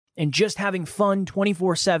and just having fun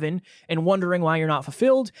 24/7 and wondering why you're not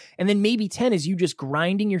fulfilled. And then maybe 10 is you just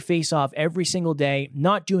grinding your face off every single day,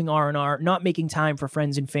 not doing R&R, not making time for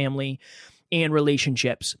friends and family and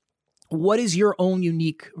relationships. What is your own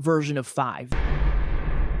unique version of 5?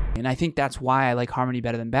 And I think that's why I like harmony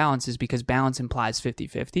better than balance, is because balance implies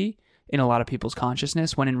 50-50 in a lot of people's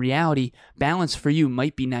consciousness, when in reality, balance for you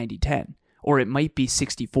might be 90-10, or it might be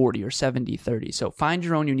 60-40 or 70-30. So find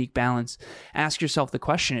your own unique balance. Ask yourself the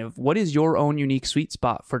question of what is your own unique sweet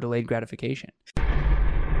spot for delayed gratification?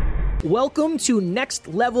 Welcome to Next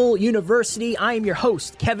Level University. I am your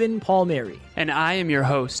host, Kevin Palmieri. And I am your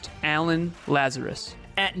host, Alan Lazarus.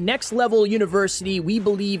 At Next Level University, we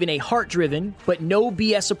believe in a heart-driven, but no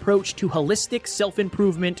BS approach to holistic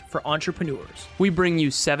self-improvement for entrepreneurs. We bring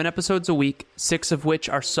you 7 episodes a week, 6 of which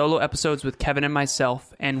are solo episodes with Kevin and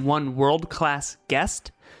myself, and 1 world-class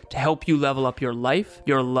guest to help you level up your life,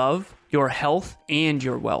 your love, your health, and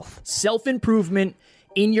your wealth. Self-improvement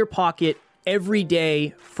in your pocket every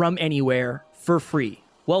day from anywhere for free.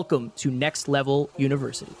 Welcome to Next Level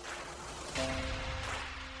University.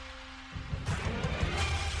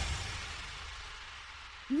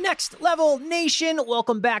 Next Level Nation,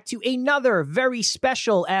 welcome back to another very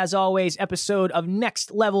special, as always, episode of Next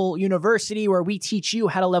Level University, where we teach you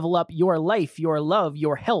how to level up your life, your love,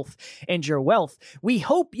 your health, and your wealth. We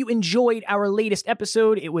hope you enjoyed our latest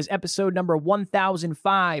episode. It was episode number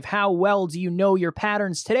 1005. How well do you know your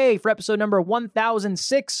patterns? Today, for episode number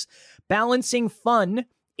 1006, balancing fun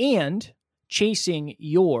and chasing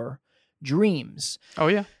your dreams. Oh,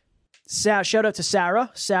 yeah. Shout out to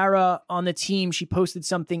Sarah. Sarah on the team, she posted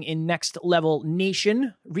something in Next Level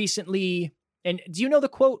Nation recently. And do you know the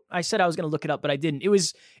quote? I said I was going to look it up, but I didn't. It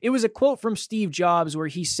was a quote from Steve Jobs where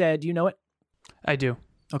he said, do you know it? I do.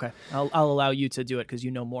 Okay. I'll allow you to do it because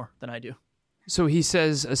you know more than I do. So he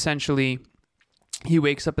says, essentially, he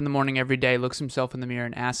wakes up in the morning every day, looks himself in the mirror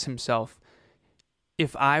and asks himself,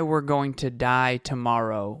 if I were going to die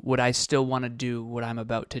tomorrow, would I still want to do what I'm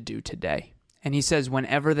about to do today? And he says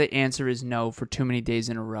whenever the answer is no for too many days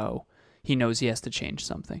in a row, he knows he has to change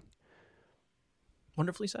something.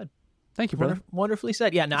 Wonderfully said. Thank you, brother. Wonderfully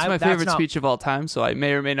said. Yeah, no, it's my favorite speech of all time, so I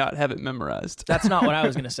may or may not have it memorized. That's not what I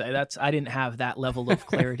was going to say. I didn't have that level of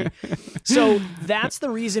clarity. So that's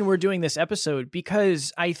the reason we're doing this episode,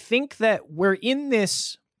 because I think that we're in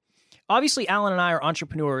this. Obviously, Alan and I are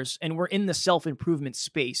entrepreneurs, and we're in the self-improvement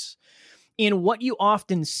space. And what you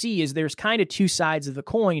often see is there's kind of 2 sides of the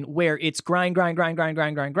coin, where it's grind,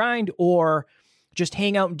 or just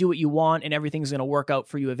hang out and do what you want and everything's going to work out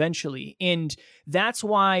for you eventually. And that's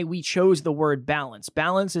why we chose the word balance.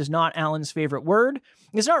 Balance is not Alan's favorite word.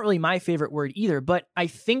 It's not really my favorite word either, but I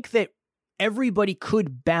think that everybody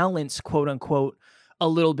could balance, quote unquote, a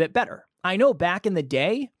little bit better. I know back in the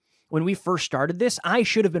day when we first started this, I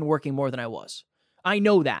should have been working more than I was. I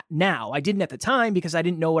know that now. I didn't at the time because I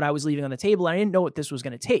didn't know what I was leaving on the table. I didn't know what this was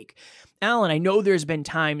going to take. Alan, I know there's been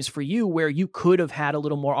times for you where you could have had a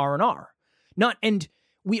little more R&R. And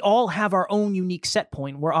we all have our own unique set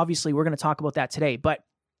point, where obviously we're going to talk about that today. But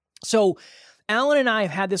so Alan and I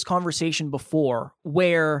have had this conversation before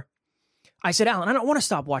where I said, Alan, I don't want to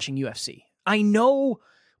stop watching UFC. I know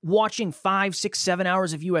watching 5, 6, 7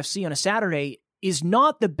 hours of UFC on a Saturday is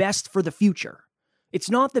not the best for the future. It's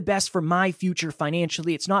not the best for my future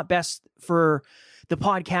financially. It's not best for the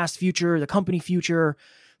podcast future, the company future,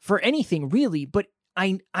 for anything really. But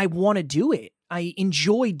I want to do it. I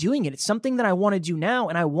enjoy doing it. It's something that I want to do now,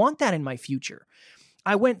 and I want that in my future.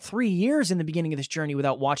 I went 3 years in the beginning of this journey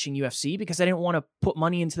without watching UFC because I didn't want to put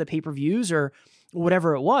money into the pay-per-views or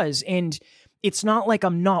whatever it was. And it's not like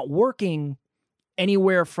I'm not working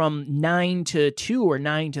anywhere from 9 to 2 or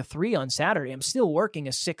 9 to 3 on Saturday. I'm still working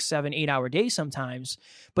a 6, 7, 8 hour day sometimes,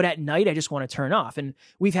 but at night I just want to turn off. And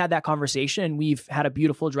we've had that conversation, and we've had a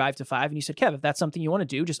beautiful drive to 5. And you said, Kev, if that's something you want to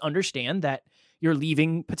do, just understand that you're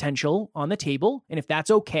leaving potential on the table. And if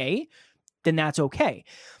that's okay, then that's okay.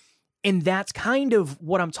 And that's kind of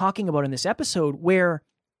what I'm talking about in this episode, where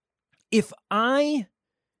if I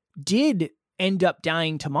did end up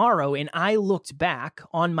dying tomorrow and I looked back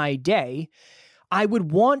on my day, I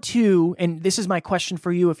would want to, and this is my question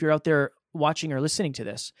for you if you're out there watching or listening to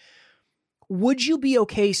this, would you be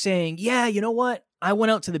okay saying, yeah, you know what? I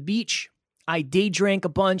went out to the beach, I day drank a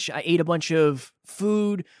bunch, I ate a bunch of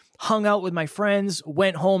food, hung out with my friends,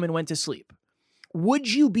 went home and went to sleep?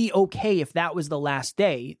 Would you be okay if that was the last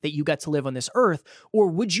day that you got to live on this earth? Or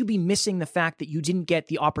would you be missing the fact that you didn't get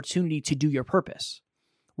the opportunity to do your purpose?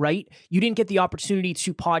 Right? You didn't get the opportunity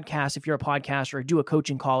to podcast if you're a podcaster, or do a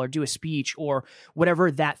coaching call, or do a speech, or whatever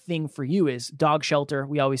that thing for you is. Dog shelter.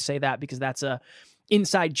 We always say that because that's a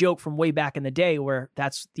inside joke from way back in the day where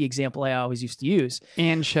that's the example I always used to use.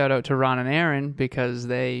 And shout out to Ron and Aaron because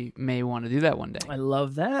they may want to do that one day. I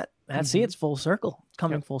love that. See, it's full circle,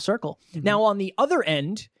 coming full circle. Now, on the other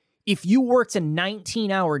end, if you worked a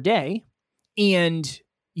 19-hour day and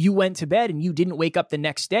you went to bed and you didn't wake up the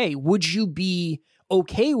next day, would you be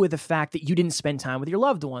okay with the fact that you didn't spend time with your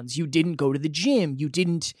loved ones? You didn't go to the gym. You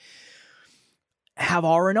didn't have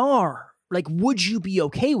R&R. Like, would you be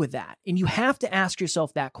okay with that? And you have to ask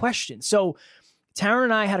yourself that question. So Taryn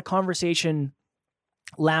and I had a conversation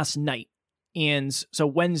last night. And so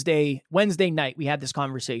Wednesday night, we had this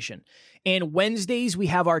conversation. And Wednesdays, we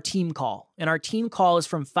have our team call. And our team call is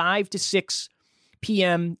from 5 to 6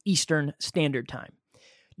 p.m. Eastern Standard Time.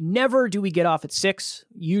 Never do we get off at 6.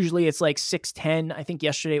 Usually it's like 6:10. I think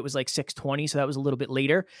yesterday it was like 6:20, so that was a little bit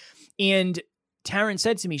later. And Taryn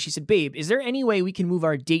said to me, she said, babe, is there any way we can move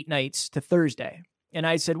our date nights to Thursday? And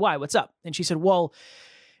I said, why? What's up? And she said, well,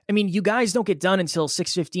 I mean, you guys don't get done until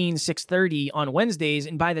 6:15, 6:30 on Wednesdays.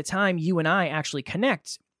 And by the time you and I actually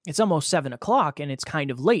connect, it's almost 7 o'clock and it's kind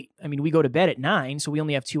of late. I mean, we go to bed at 9, so we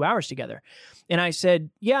only have 2 hours together. And I said,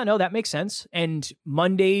 yeah, no, that makes sense. And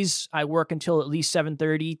Mondays, I work until at least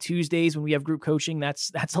 7:30. Tuesdays, when we have group coaching,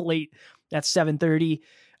 that's a late, that's 7:30.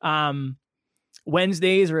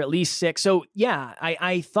 Wednesdays are at least 6. So yeah,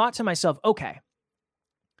 I thought to myself, okay,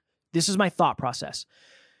 this is my thought process.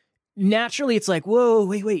 Naturally, it's like, whoa,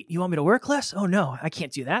 wait, you want me to work less? Oh no, I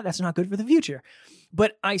can't do that. That's not good for the future.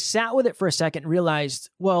 But I sat with it for a second and realized,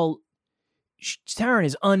 well, Taryn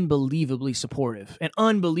is unbelievably supportive and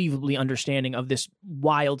unbelievably understanding of this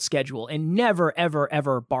wild schedule and never, ever,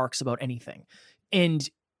 ever barks about anything. And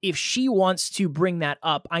if she wants to bring that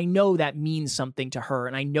up, I know that means something to her.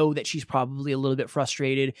 And I know that she's probably a little bit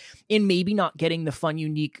frustrated in maybe not getting the fun,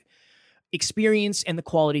 unique experience and the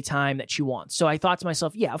quality time that she wants. So I thought to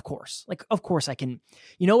myself, yeah, of course. Like, of course I can.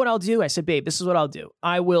 You know what I'll do? I said, babe, this is what I'll do.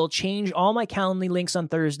 I will change all my Calendly links on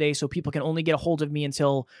Thursday so people can only get a hold of me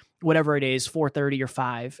until whatever it is, 4:30 or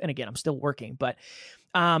 5. And again, I'm still working, but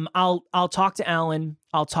I'll talk to Alan.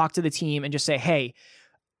 I'll talk to the team and just say, hey,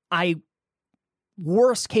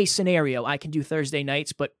 worst case scenario, I can do Thursday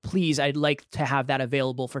nights, but please, I'd like to have that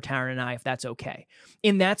available for Taryn and I, if that's okay.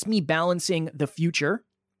 And that's me balancing the future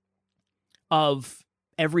of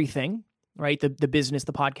everything, right? The business,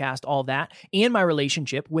 the podcast, all that, and my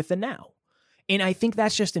relationship with the now. And I think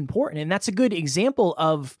that's just important. And that's a good example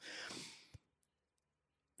of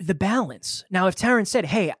the balance. Now, if Taryn said,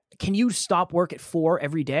 hey, can you stop work at 4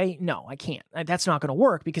 every day? No, I can't. That's not going to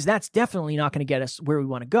work because that's definitely not going to get us where we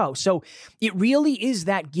want to go. So it really is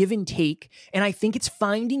that give and take. And I think it's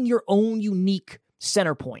finding your own unique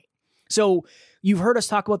center point. So you've heard us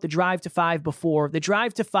talk about the Drive to 5 before. The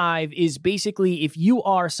Drive to 5 is basically if you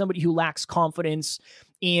are somebody who lacks confidence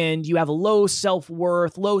and you have a low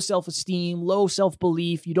self-worth, low self-esteem, low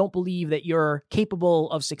self-belief, you don't believe that you're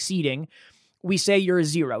capable of succeeding, we say you're a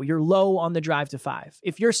 0. You're low on the Drive to 5.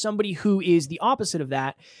 If you're somebody who is the opposite of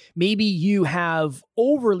that, maybe you have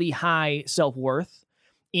overly high self-worth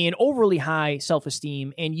and overly high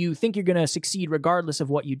self-esteem, and you think you're going to succeed regardless of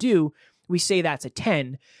what you do, we say that's a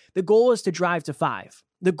 10. The goal is to drive to 5.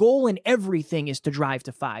 The goal in everything is to drive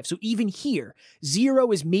to 5. So even here,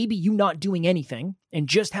 0 is maybe you not doing anything and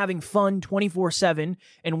just having fun 24/7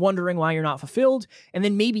 and wondering why you're not fulfilled. And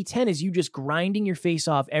then maybe 10 is you just grinding your face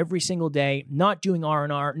off every single day, not doing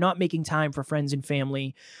R&R, not making time for friends and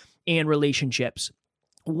family and relationships.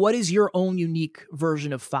 What is your own unique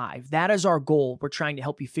version of 5? That is our goal. We're trying to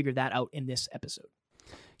help you figure that out in this episode.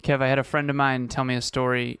 Kev, I had a friend of mine tell me a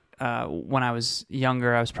story when I was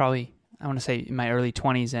younger. I was probably, I want to say, in my early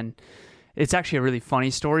 20s, and it's actually a really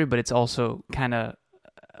funny story, but it's also kind of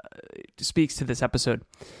speaks to this episode.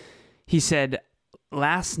 He said,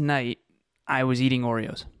 last night I was eating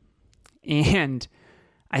Oreos, and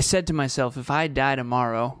I said to myself, if I die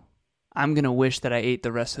tomorrow, I'm going to wish that I ate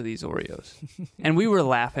the rest of these Oreos. And we were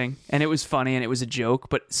laughing, and it was funny, and it was a joke,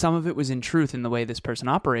 but some of it was in truth in the way this person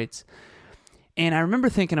operates. And I remember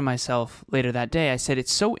thinking to myself later that day, I said,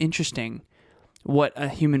 it's so interesting what a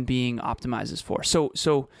human being optimizes for.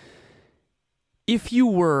 So if you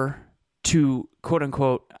were to, quote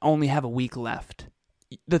unquote, only have a week left,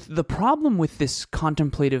 the problem with this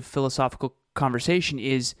contemplative philosophical conversation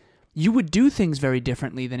is you would do things very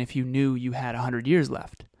differently than if you knew you had 100 years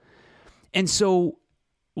left. And so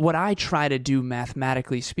what I try to do,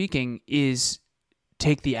 mathematically speaking, is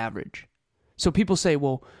take the average. So people say,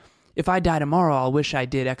 well, if I die tomorrow, I'll wish I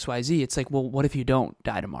did XYZ. It's like, well, what if you don't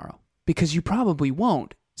die tomorrow? Because you probably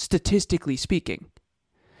won't, statistically speaking.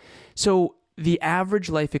 So the average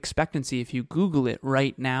life expectancy, if you Google it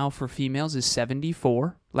right now for females, is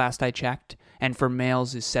 74, last I checked, and for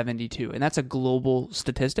males is 72. And that's a global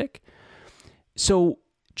statistic. So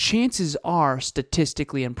chances are,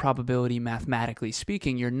 statistically and probability mathematically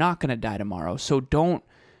speaking, you're not going to die tomorrow. So don't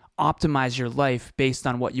optimize your life based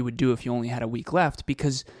on what you would do if you only had a week left,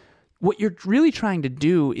 because what you're really trying to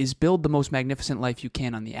do is build the most magnificent life you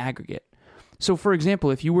can on the aggregate. So for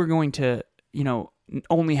example, if you were going to,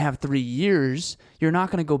 only have 3 years, you're not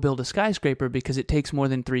going to go build a skyscraper because it takes more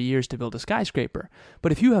than 3 years to build a skyscraper.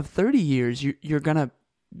 But if you have 30 years, you're going to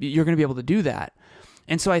be able to do that.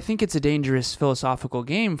 And so I think it's a dangerous philosophical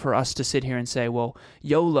game for us to sit here and say, well,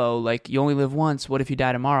 YOLO, like you only live once. What if you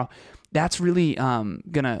die tomorrow? That's really going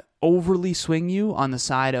to overly swing you on the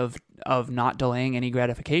side of not delaying any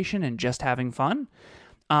gratification and just having fun.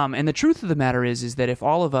 And the truth of the matter is that if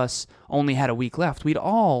all of us only had a week left, we'd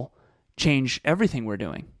all change everything we're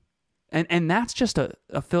doing. And that's just a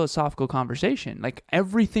philosophical conversation. Like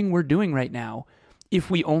everything we're doing right now,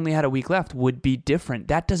 if we only had a week left, would be different.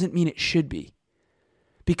 That doesn't mean it should be.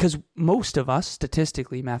 Because most of us,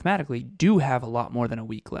 statistically, mathematically, do have a lot more than a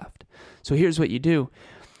week left. So here's what you do.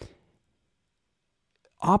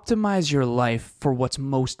 Optimize your life for what's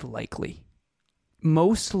most likely.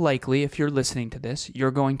 Most likely, if you're listening to this,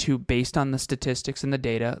 you're going to, based on the statistics and the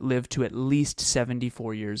data, live to at least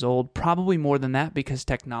 74 years old. Probably more than that because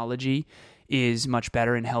technology is much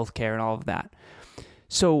better in healthcare and all of that.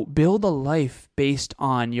 So build a life based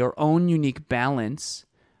on your own unique balance,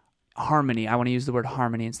 harmony. I want to use the word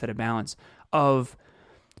harmony instead of balance, of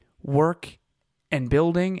work and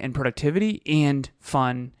building and productivity and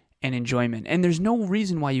fun and enjoyment. And there's no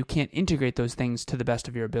reason why you can't integrate those things to the best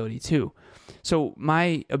of your ability too. So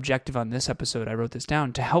my objective on this episode, I wrote this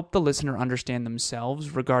down, to help the listener understand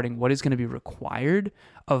themselves regarding what is going to be required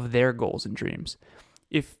of their goals and dreams.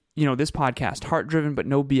 If, this podcast, Heart-Driven But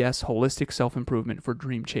No BS, Holistic Self-Improvement for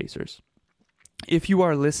Dream Chasers. If you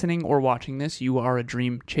are listening or watching this, you are a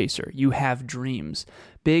dream chaser. You have dreams.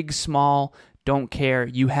 Big, small, don't care.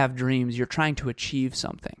 You have dreams. You're trying to achieve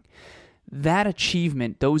something. That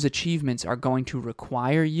achievement, those achievements are going to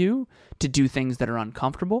require you to do things that are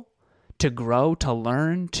uncomfortable, to grow, to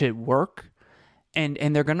learn, to work, and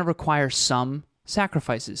they're going to require some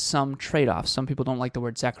sacrifices, some trade-offs. Some people don't like the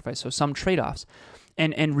word sacrifice, so some trade-offs.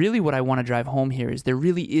 And really what I want to drive home here is there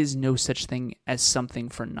really is no such thing as something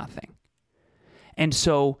for nothing. And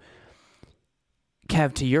so,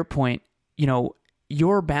 Kev, to your point,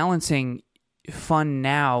 you're balancing fun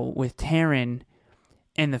now with Taryn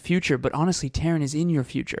and the future, but honestly, Taryn is in your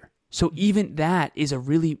future. So even that is a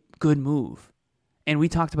really good move. And we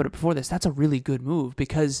talked about it before this. That's a really good move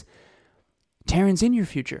because Taryn's in your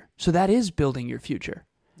future. So that is building your future.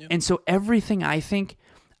 Yep. And so everything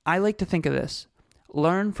I like to think of this,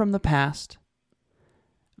 learn from the past,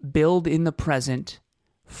 build in the present,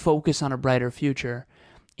 focus on a brighter future.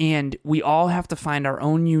 And we all have to find our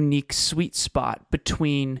own unique sweet spot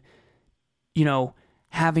between,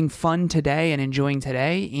 having fun today and enjoying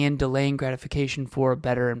today and delaying gratification for a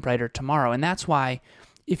better and brighter tomorrow. And that's why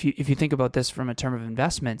if you think about this from a term of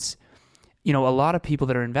investments, a lot of people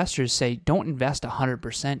that are investors say don't invest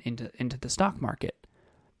 100% into the stock market.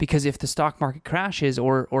 Because if the stock market crashes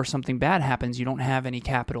or something bad happens, you don't have any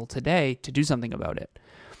capital today to do something about it.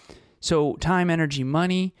 So time, energy,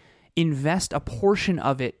 money, invest a portion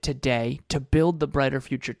of it today to build the brighter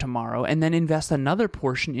future tomorrow, and then invest another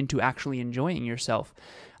portion into actually enjoying yourself.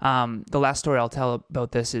 The last story I'll tell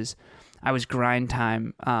about this is I was grind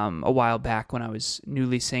time a while back when I was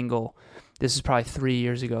newly single. This is probably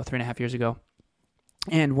 3.5 years ago.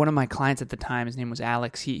 And one of my clients at the time, his name was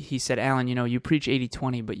Alex, he said, Alan, you preach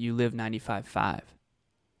 80-20, but you live 95-5.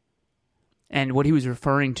 And what he was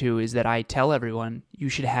referring to is that I tell everyone you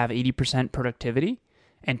should have 80% productivity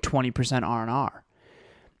and 20% R&R.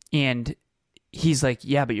 And he's like,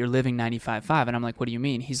 yeah, but you're living 95-5. And I'm like, what do you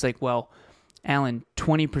mean? He's like, well, Alan,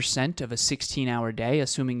 20% of a 16-hour day,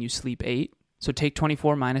 assuming you sleep 8. So take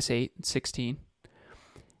 24 minus 8, 16.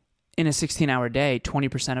 In a 16-hour day,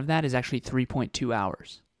 20% of that is actually 3.2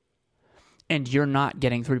 hours. And you're not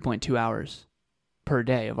getting 3.2 hours per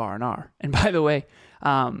day of R&R. And by the way,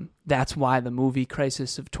 that's why the movie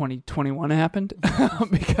Crisis of 2021 happened,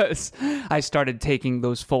 because I started taking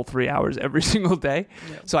those full 3 hours every single day.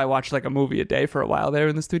 Yep. So I watched like a movie a day for a while there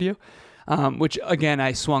in the studio, which again,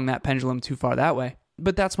 I swung that pendulum too far that way.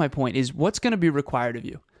 But that's my point, is what's going to be required of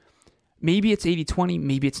you. Maybe it's 80-20,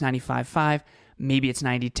 maybe it's 95-5, maybe it's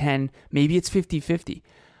 90-10, maybe it's 50-50.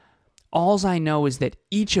 Alls I know is that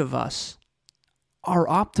each of us are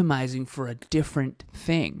optimizing for a different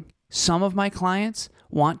thing. Some of my clients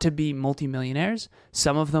want to be multimillionaires.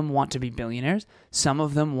 Some of them want to be billionaires. Some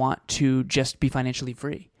of them want to just be financially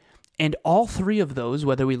free. And all three of those,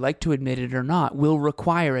 whether we like to admit it or not, will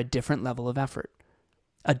require a different level of effort,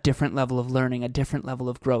 a different level of learning, a different level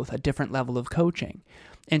of growth, a different level of coaching.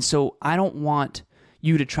 And so I don't want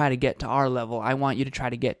you to try to get to our level. I want you to try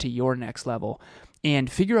to get to your next level and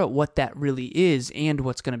figure out what that really is and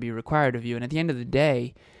what's going to be required of you. And at the end of the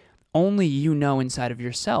day, only you know inside of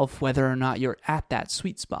yourself whether or not you're at that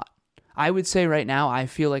sweet spot. I would say right now, I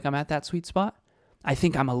feel like I'm at that sweet spot. I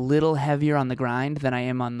think I'm a little heavier on the grind than I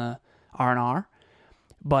am on the R&R,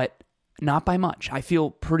 but not by much. I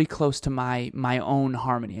feel pretty close to my own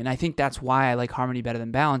harmony. And I think that's why I like harmony better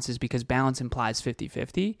than balance, is because balance implies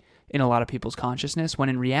 50-50 in a lot of people's consciousness, when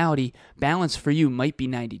in reality, balance for you might be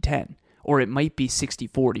 90-10, or it might be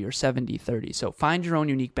 60-40 or 70-30. So find your own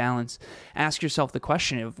unique balance. Ask yourself the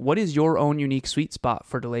question of, what is your own unique sweet spot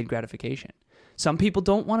for delayed gratification? Some people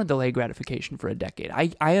don't want to delay gratification for a decade.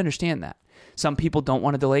 I understand that. Some people don't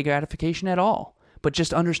want to delay gratification at all. But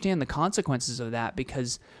just understand the consequences of that,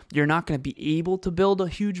 because you're not going to be able to build a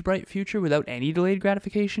huge, bright future without any delayed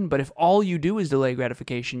gratification. But if all you do is delay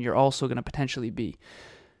gratification, you're also going to potentially be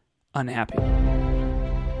unhappy.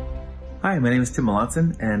 Hi, my name is Tim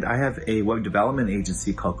Melanson, and I have a web development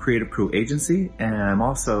agency called Creative Crew Agency, and I'm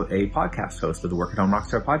also a podcast host of the Work at Home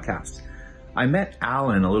Rockstar podcast. I met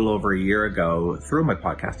Alan a little over a year ago through my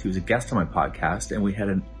podcast. He was a guest on my podcast, and we had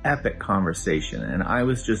an epic conversation, and I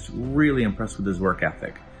was just really impressed with his work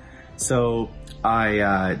ethic. So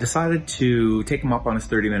I decided to take him up on his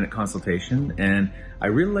 30-minute consultation, and I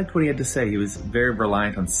really liked what he had to say. He was very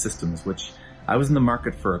reliant on systems, which I was in the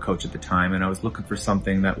market for a coach at the time, and I was looking for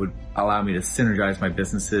something that would allow me to synergize my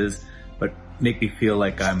businesses, but make me feel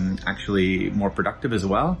like I'm actually more productive as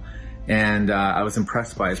well. And I was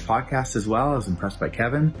impressed by his podcast as well. I was impressed by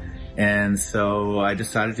Kevin. And so I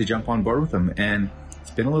decided to jump on board with him. And it's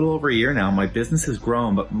been a little over a year now. My business has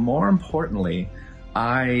grown, but more importantly,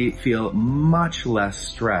 I feel much less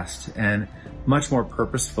stressed and much more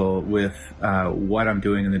purposeful with what I'm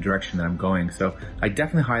doing in the direction that I'm going. So I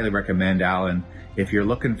definitely highly recommend Alan. If you're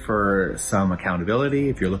looking for some accountability,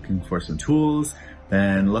 if you're looking for some tools,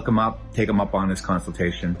 then look him up, take him up on his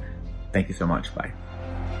consultation. Thank you so much. Bye.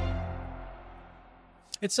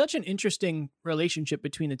 It's such an interesting relationship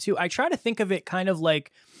between the two. I try to think of it kind of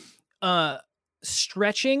like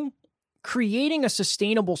stretching, creating a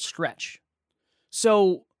sustainable stretch.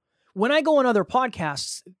 So when I go on other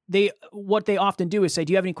podcasts, what they often do is say,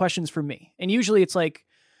 do you have any questions for me? And usually it's like,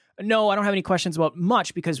 no, I don't have any questions about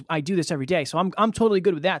much because I do this every day. So I'm totally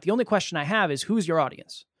good with that. The only question I have is, who's your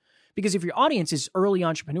audience? Because if your audience is early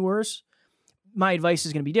entrepreneurs, my advice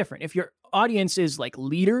is going to be different. If your audience is like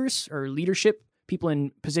leaders or leadership, people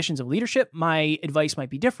in positions of leadership, my advice might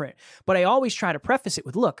be different. But I always try to preface it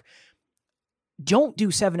with, look, don't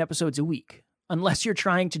do 7 episodes a week unless you're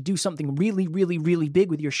trying to do something really, really, really big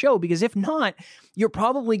with your show. Because if not, you're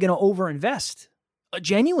probably going to overinvest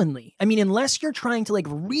genuinely. I mean, unless you're trying to like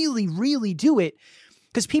really, really do it,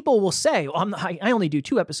 because people will say, well, I only do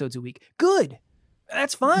 2 episodes a week. Good.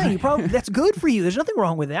 That's fine. That's good for you. There's nothing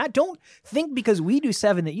wrong with that. Don't think because we do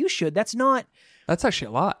 7 that you should. That's actually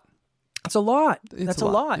a lot. That's a lot. That's a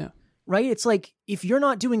lot. Yeah. Right? It's like, if you're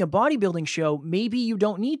not doing a bodybuilding show, maybe you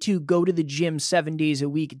don't need to go to the gym 7 days a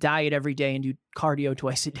week, diet every day, and do cardio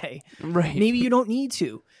twice a day. Right. Maybe you don't need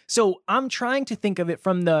to. So I'm trying to think of it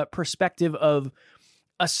from the perspective of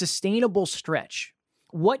a sustainable stretch.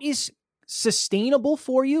 What is sustainable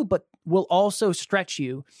for you, but will also stretch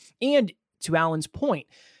you? And to Alan's point,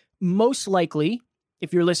 most likely,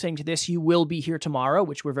 if you're listening to this, you will be here tomorrow,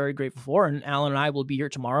 which we're very grateful for. And Alan and I will be here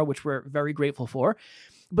tomorrow, which we're very grateful for.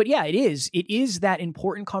 But yeah, it is that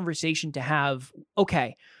important conversation to have.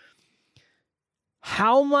 Okay,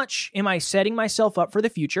 how much am I setting myself up for the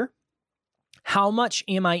future? How much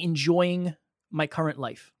am I enjoying my current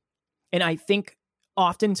life? And I think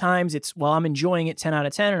oftentimes it's, well, I'm enjoying it 10 out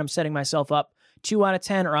of 10 and I'm setting myself up 2 out of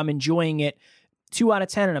 10, or I'm enjoying it 2 out of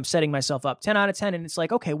 10 and I'm setting myself up 10 out of 10. And it's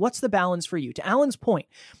like, okay, what's the balance for you? To Alan's point,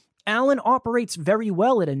 Alan operates very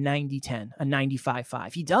well at a 90-10, a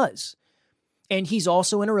 95-5. He does. And he's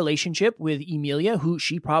also in a relationship with Emilia, who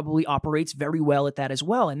she probably operates very well at that as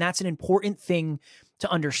well. And that's an important thing to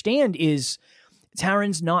understand, is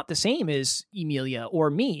Taryn's not the same as Emilia or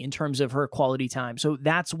me in terms of her quality time. So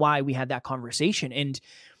that's why we had that conversation. And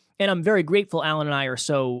I'm very grateful Alan and I are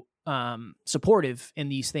so supportive in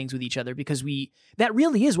these things with each other, because that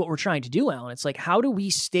really is what we're trying to do, Alan. It's like, how do we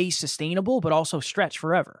stay sustainable, but also stretch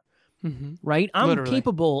forever? Mm-hmm. Right? I'm Literally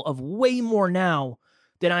capable of way more now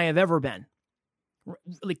than I have ever been.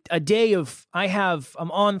 Like a day of,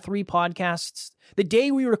 I'm on 3 podcasts. The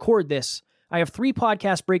day we record this, I have 3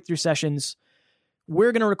 podcast breakthrough sessions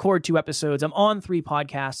we're going to record 2 episodes. I'm on 3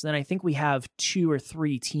 podcasts. And then I think we have 2 or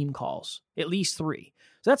 3 team calls, at least 3.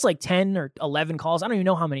 So that's like 10 or 11 calls. I don't even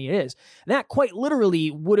know how many it is. That quite literally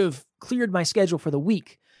would have cleared my schedule for the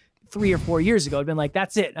week 3 or 4 years ago. I'd been like,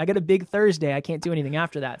 that's it. I got a big Thursday. I can't do anything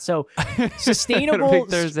after that. So sustainable. Big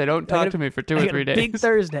Thursday. Don't talk to me for 2 or 3 days. Big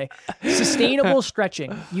Thursday. Sustainable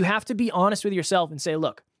stretching. You have to be honest with yourself and say,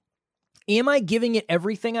 look, am I giving it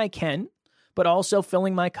everything I can, but also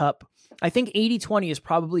filling my cup? I think 80-20 is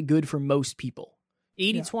probably good for most people.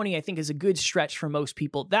 80-20, I think, is a good stretch for most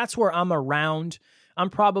people. That's where I'm around. I'm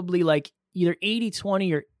probably like either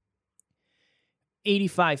 80-20 or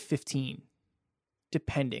 85-15,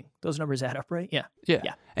 depending. Those numbers add up, right? Yeah.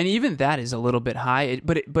 And even that is a little bit high,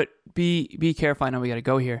 but be careful. I know we got to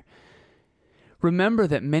go here. Remember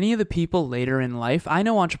that many of the people later in life, I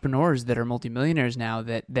know entrepreneurs that are multimillionaires now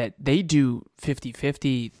that they do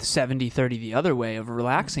 50-50, 70-30 the other way of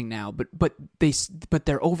relaxing now, but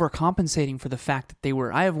they're overcompensating for the fact that they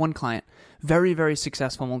were. I have one client, very, very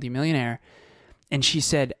successful multimillionaire, and she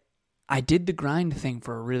said, I did the grind thing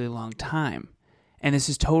for a really long time. And this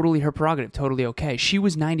is totally her prerogative, totally okay. She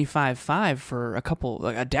was 95.5 for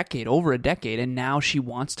a decade, over a decade, and now she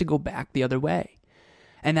wants to go back the other way.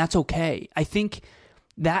 And that's okay. I think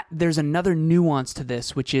that there's another nuance to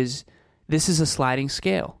this, which is this is a sliding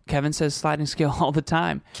scale. Kevin says sliding scale all the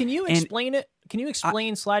time. Can you explain it? Can you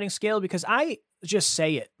explain sliding scale? Because I just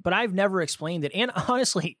say it, but I've never explained it. And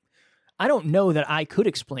honestly, I don't know that I could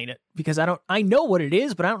explain it because I know what it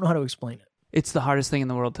is, but I don't know how to explain it. It's the hardest thing in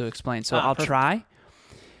the world to explain. So I'll try.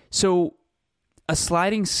 So a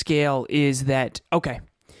sliding scale is that, okay,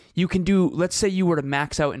 you can do, let's say you were to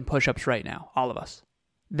max out in push-ups right now, all of us.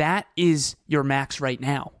 That is your max right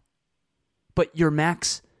now. But your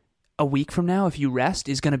max a week from now, if you rest,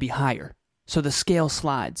 is going to be higher. So the scale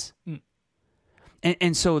slides.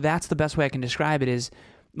 And so that's the best way I can describe it is,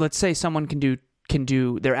 let's say someone can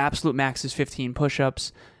do their absolute max is 15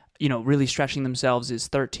 push-ups, really stretching themselves is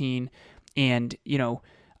 13, and,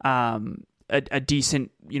 a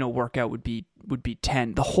decent, workout would be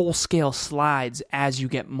 10. The whole scale slides as you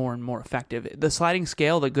get more and more effective. The sliding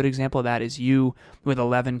scale, the good example of that is you with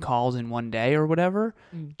 11 calls in one day or whatever.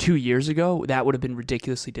 2 years ago, that would have been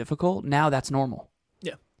ridiculously difficult. Now that's normal.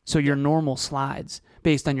 Yeah. So your normal slides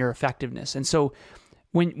based on your effectiveness. And so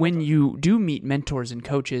when you do meet mentors and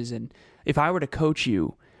coaches, and if I were to coach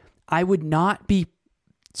you, I would not be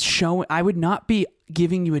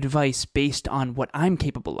giving you advice based on what I'm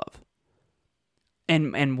capable of.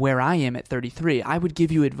 And where I am at 33, I would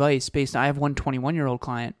give you advice based on, I have one 24-year-old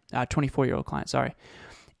client,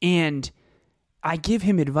 and I give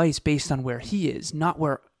him advice based on where he is, not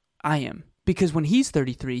where I am. Because when he's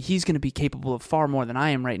 33, he's going to be capable of far more than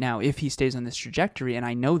I am right now if he stays on this trajectory, and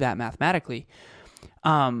I know that mathematically.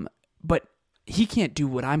 But he can't do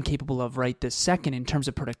what I'm capable of right this second in terms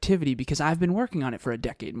of productivity because I've been working on it for a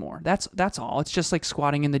decade more. That's all. It's just like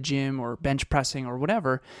squatting in the gym or bench pressing or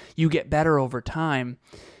whatever. You get better over time.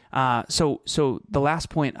 So the last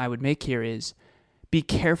point I would make here is be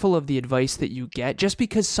careful of the advice that you get. Just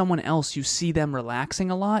because someone else, you see them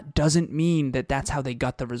relaxing a lot, doesn't mean that that's how they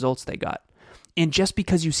got the results they got. And just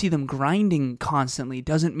because you see them grinding constantly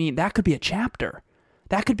doesn't mean that could be a chapter.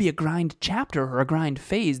 That could be a grind chapter or a grind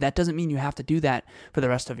phase. That doesn't mean you have to do that for the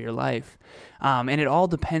rest of your life. And it all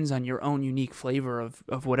depends on your own unique flavor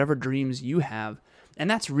of whatever dreams you have. And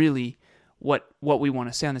that's really what we want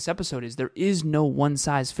to say on this episode is there is no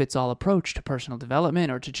one-size-fits-all approach to personal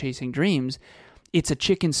development or to chasing dreams. It's a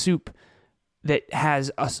chicken soup that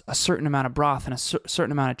has a certain amount of broth and a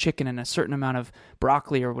certain amount of chicken and a certain amount of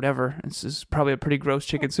broccoli or whatever. This is probably a pretty gross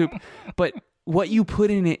chicken soup. But what you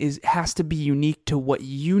put in it has to be unique to what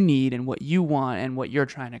you need and what you want and what you're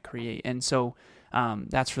trying to create. And so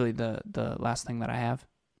that's really the last thing that I have.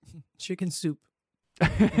 Chicken soup.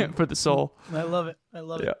 For the soul. I love it.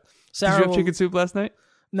 Yeah. Sarah, did you have chicken soup last night?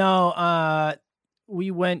 No.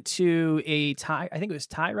 We went to a Thai, I think it was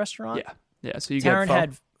Thai restaurant. Yeah. So you Taryn got pho.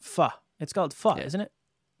 had pho. It's called pho, isn't it?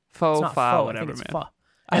 Pho, it's not pho, pho, whatever, I think it's man. Pho.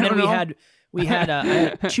 And then we had I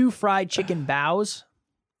had 2 fried chicken baos,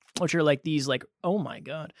 which are like these, like, oh my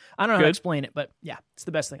God. I don't know how to explain it, but yeah, it's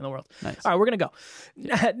the best thing in the world. Nice. All right, we're going to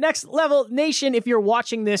go. Next Level Nation, if you're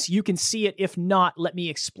watching this, you can see it. If not, let me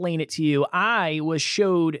explain it to you. I was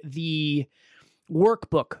showed the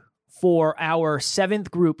workbook for our 7th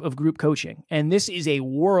group of group coaching. And this is a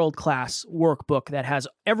world-class workbook that has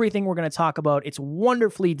everything we're going to talk about. It's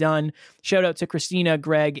wonderfully done. Shout out to Christina,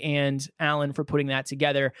 Greg, and Alan for putting that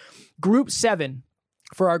together. Group 7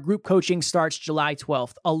 for our group coaching starts July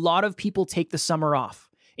 12th. A lot of people take the summer off.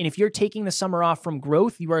 And if you're taking the summer off from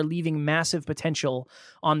growth, you are leaving massive potential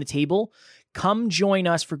on the table. Come join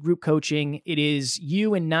us for group coaching. It is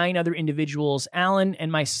you and 9 other individuals, Alan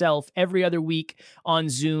and myself, every other week on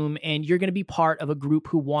Zoom, and you're going to be part of a group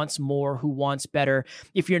who wants more, who wants better.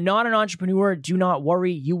 If you're not an entrepreneur, do not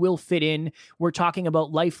worry. You will fit in. We're talking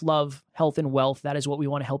about life, love, health, and wealth. That is what we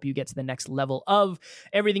want to help you get to the next level of.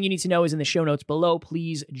 Everything you need to know is in the show notes below.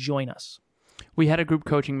 Please join us. We had a group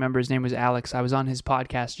coaching member. His name was Alex. I was on his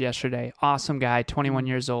podcast yesterday. Awesome guy, 21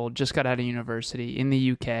 years old, just got out of university in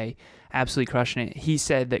the UK, absolutely crushing it. He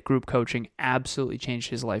said that group coaching absolutely changed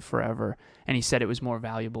his life forever, and he said it was more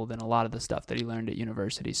valuable than a lot of the stuff that he learned at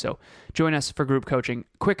university. So join us for group coaching.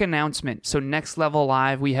 Quick announcement. So Next Level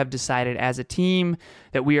Live, we have decided as a team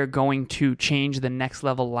that we are going to change the Next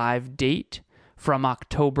Level Live date from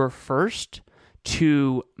October 1st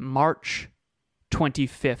to March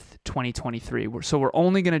 25th, 2023. So we're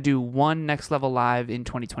only going to do one Next Level Live in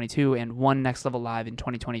 2022 and one Next Level Live in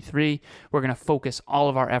 2023. We're going to focus all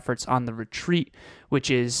of our efforts on the retreat,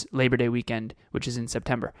 which is Labor Day weekend, which is in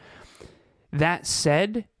September. That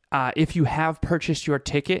said, if you have purchased your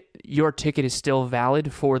ticket is still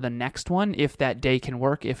valid for the next one if that day can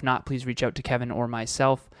work. If not, please reach out to Kevin or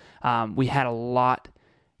myself. We had a lot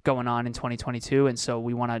going on in 2022, and so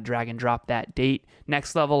we want to drag and drop that date.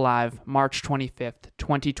 Next Level Live, March 25th,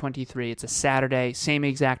 2023. It's a Saturday, same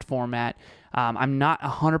exact format. I'm not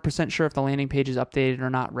 100% sure if the landing page is updated or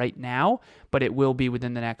not right now, but it will be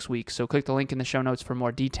within the next week. So click the link in the show notes for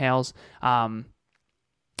more details, and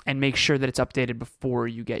make sure that it's updated before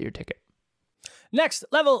you get your ticket. Next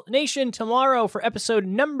Level Nation tomorrow for episode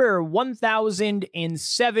number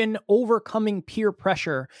 1007, Overcoming Peer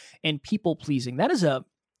Pressure and People Pleasing. That's a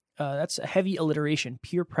heavy alliteration,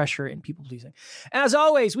 peer pressure and people pleasing. As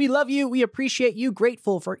always, we love you. We appreciate you.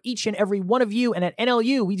 Grateful for each and every one of you. And at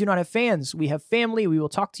NLU, we do not have fans. We have family. We will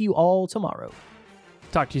talk to you all tomorrow.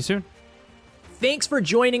 Talk to you soon. Thanks for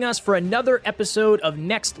joining us for another episode of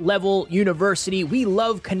Next Level University. We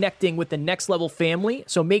love connecting with the Next Level family,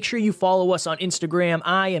 so make sure you follow us on Instagram.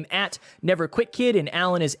 I am at NeverQuitKid, and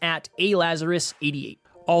Alan is at ALazarus88.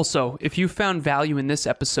 Also, if you found value in this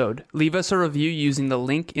episode, leave us a review using the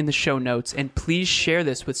link in the show notes, and please share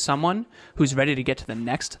this with someone who's ready to get to the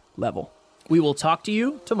next level. We will talk to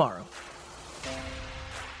you tomorrow.